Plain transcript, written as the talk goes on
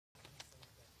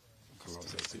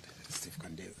Steve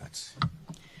can do that.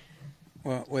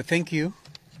 Well, thank you,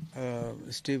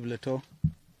 Steve Leto.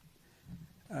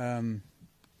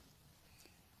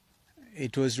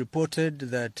 It was reported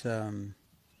that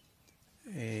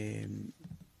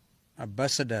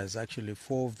ambassadors, actually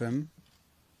 4 of them,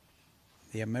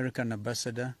 the American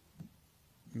ambassador,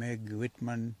 Meg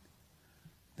Whitman,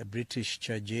 the British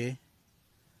Chargé,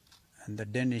 and the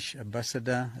Danish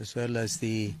ambassador, as well as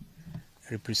the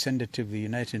representative of the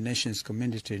United Nations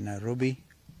community in Nairobi,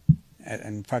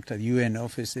 in fact at UN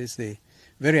offices, the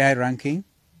very high ranking,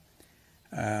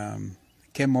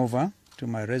 came over to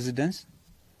my residence,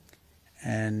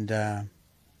 and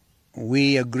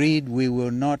we agreed we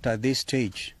will not at this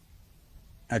stage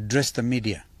address the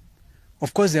media.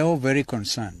 Of course, they're all very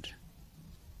concerned,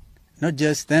 not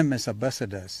just them as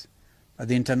ambassadors, but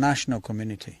the international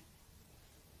community.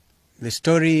 The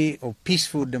story of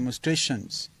peaceful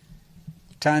demonstrations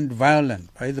turned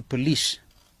violent by the police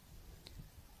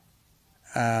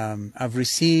have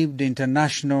received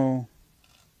international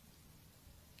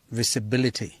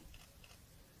visibility.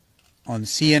 On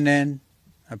CNN,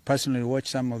 I personally watched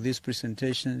some of these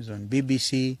presentations, on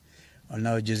BBC, on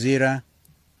Al Jazeera.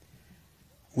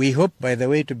 We hope, by the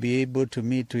way, to be able to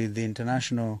meet with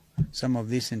the some of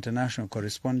these international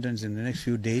correspondents in the next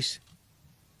few days.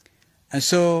 And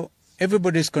so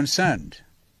everybody is concerned.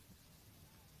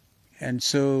 And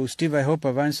so, Steve, I hope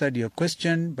I've answered your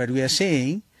question, but we are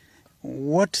saying,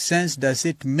 what sense does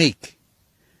it make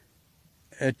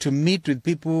to meet with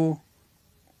people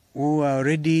who are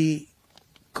already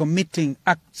committing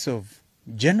acts of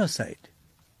genocide?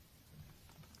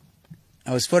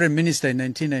 I was foreign minister in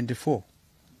 1994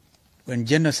 when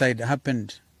genocide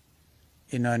happened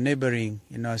in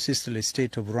our sisterly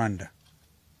state of Rwanda.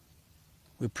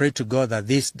 We pray to God that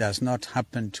this does not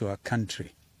happen to our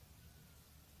country.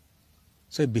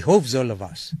 So it behoves all of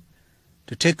us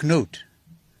to take note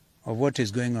of what is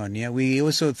going on here. We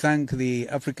also thank the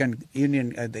African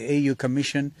Union, the AU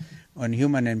Commission on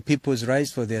Human and People's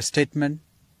Rights for their statement.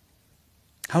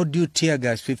 How do you tear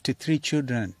gas 53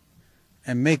 children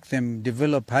and make them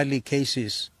develop early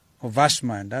cases of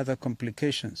asthma and other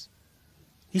complications?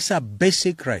 These are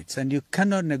basic rights, and you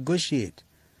cannot negotiate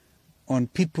on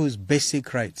people's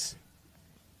basic rights.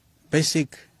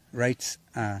 Basic rights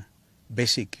are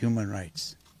basic human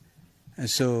rights. And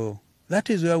so that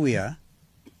is where we are.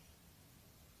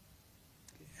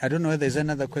 I don't know if there's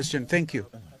another question. Thank you.